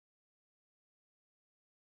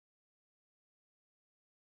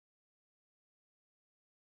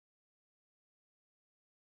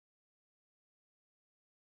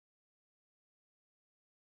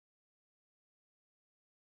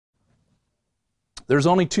There's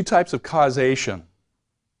only two types of causation.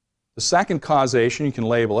 The second causation, you can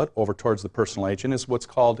label it over towards the personal agent, is what's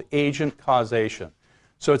called agent causation.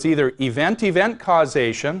 So it's either event-event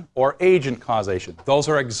causation or agent causation. Those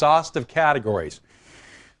are exhaustive categories.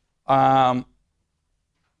 When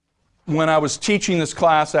I was teaching this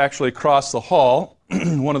class actually across the hall,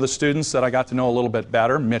 one of the students that I got to know a little bit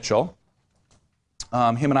better, Mitchell,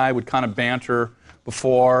 him and I would kind of banter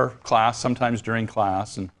before class, sometimes during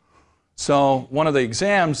class. And so one of the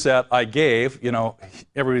exams that I gave, you know,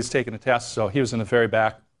 everybody's taking a test, so he was in the very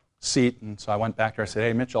back seat, and so I went back there. I said,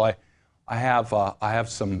 "Hey, Mitchell, I have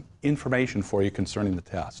some information for you concerning the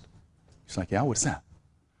test." He's like, "Yeah, what's that?"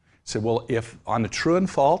 I said, "Well, if on the true and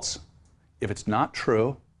false, if it's not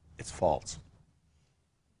true, it's false."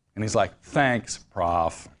 And he's like, "Thanks,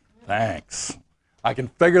 Prof. Thanks. I can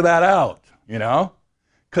figure that out, you know?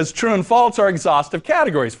 Because true and false are exhaustive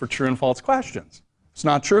categories for true and false questions. If it's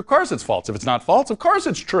not true, of course it's false. If it's not false, of course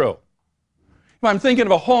it's true. If I'm thinking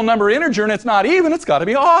of a whole number integer and it's not even, it's got to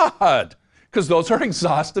be odd, because those are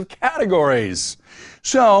exhaustive categories."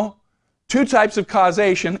 So, two types of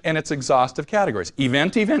causation, and it's exhaustive categories.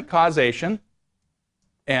 Event-event causation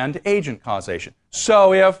and agent causation.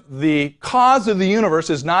 So if the cause of the universe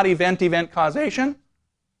is not event-event causation,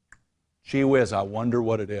 gee whiz, I wonder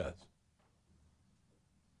what it is.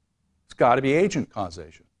 It's got to be agent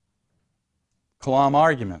causation. Kalam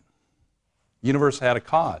argument. Universe had a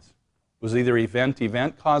cause. It was either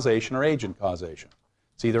event-event causation or agent causation.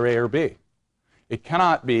 It's either A or B. It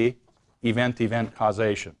cannot be event-event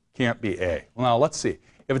causation. Can't be A. Well, now let's see.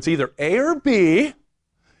 If it's either A or B,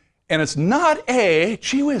 and it's not A,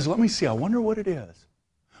 gee whiz, let me see. I wonder what it is.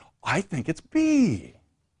 I think it's B.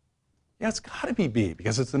 Yeah, it's got to be B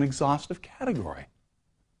because it's an exhaustive category.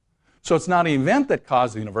 So it's not an event that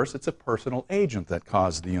caused the universe, it's a personal agent that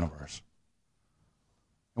caused the universe.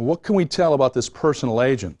 And what can we tell about this personal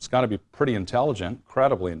agent? It's got to be pretty intelligent,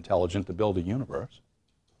 incredibly intelligent to build a universe.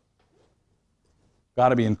 Got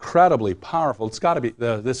to be incredibly powerful. It's got to be,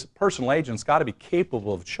 this personal agent's got to be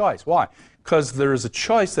capable of choice. Why? Because there's a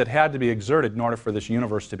choice that had to be exerted in order for this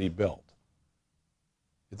universe to be built.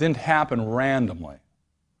 It didn't happen randomly.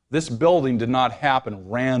 This building did not happen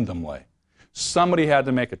randomly. Somebody had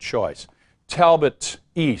to make a choice. Talbot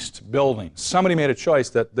East building. Somebody made a choice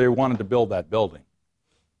that they wanted to build that building.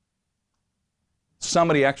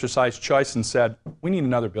 Somebody exercised choice and said, we need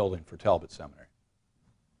another building for Talbot Seminary.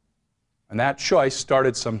 And that choice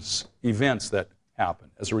started some events that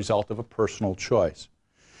happened as a result of a personal choice.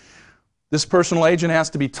 This personal agent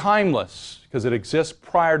has to be timeless because it exists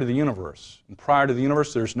prior to the universe. And prior to the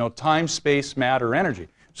universe, there's no time, space, matter, energy.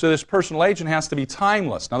 So this personal agent has to be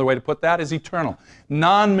timeless. Another way to put that is eternal.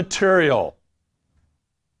 Non-material.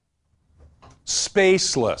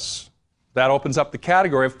 Spaceless. That opens up the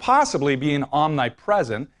category of possibly being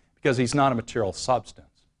omnipresent because he's not a material substance.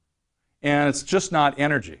 And it's just not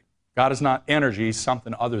energy. God is not energy. He's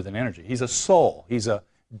something other than energy. He's a soul. He's a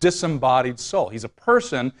disembodied soul. He's a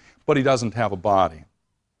person, but he doesn't have a body.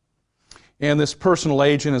 And this personal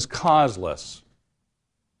agent is causeless.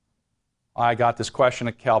 I got this question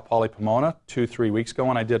at Cal Poly Pomona 2-3 weeks ago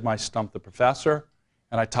when I did my Stump the Professor,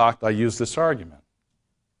 and I used this argument.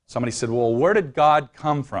 Somebody said, well, where did God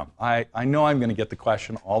come from? I know I'm going to get the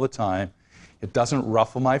question all the time. It doesn't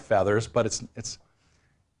ruffle my feathers, but it's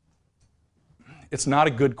not a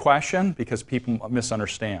good question because people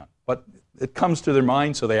misunderstand. But it comes to their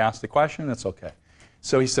mind, so they ask the question, and it's okay.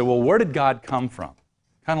 So he said, well, where did God come from?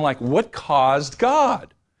 Kind of like, what caused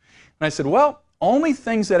God? And I said, well, only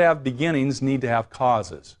things that have beginnings need to have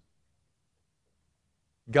causes.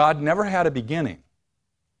 God never had a beginning.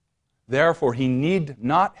 Therefore, he need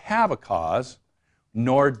not have a cause,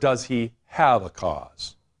 nor does he have a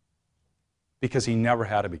cause, because he never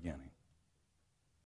had a beginning.